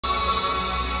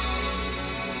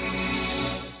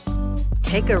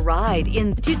Take a ride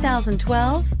in the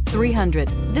 2012 300.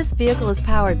 This vehicle is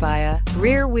powered by a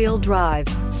rear-wheel drive,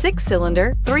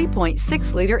 6-cylinder,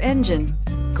 3.6-liter engine.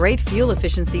 Great fuel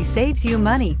efficiency saves you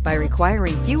money by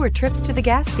requiring fewer trips to the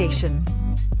gas station.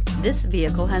 This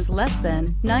vehicle has less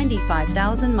than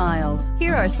 95,000 miles.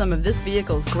 Here are some of this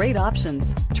vehicle's great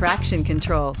options: traction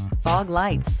control, fog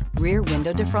lights, rear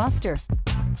window defroster.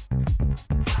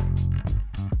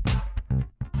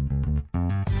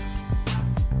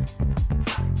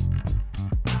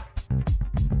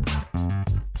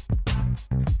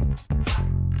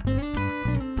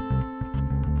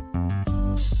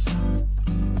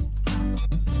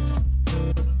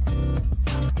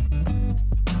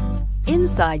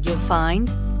 Inside you'll find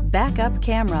backup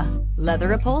camera,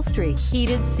 leather upholstery,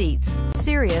 heated seats,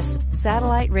 Sirius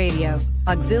satellite radio,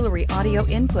 auxiliary audio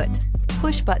input,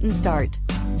 push-button start,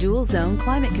 dual zone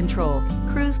climate control,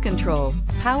 cruise control,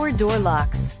 power door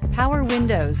locks, power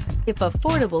windows. If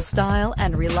affordable style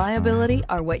and reliability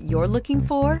are what you're looking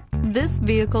for, this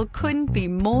vehicle couldn't be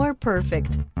more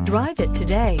perfect. Drive it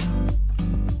today.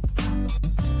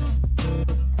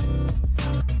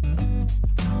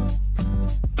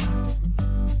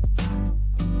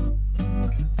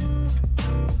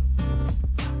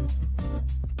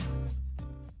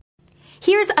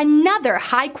 Here's another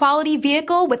high-quality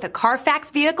vehicle with a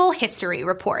Carfax Vehicle History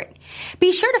Report.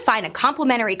 Be sure to find a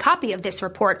complimentary copy of this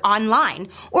report online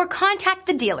or contact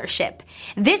the dealership.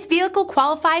 This vehicle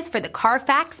qualifies for the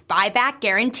Carfax Buyback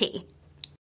Guarantee.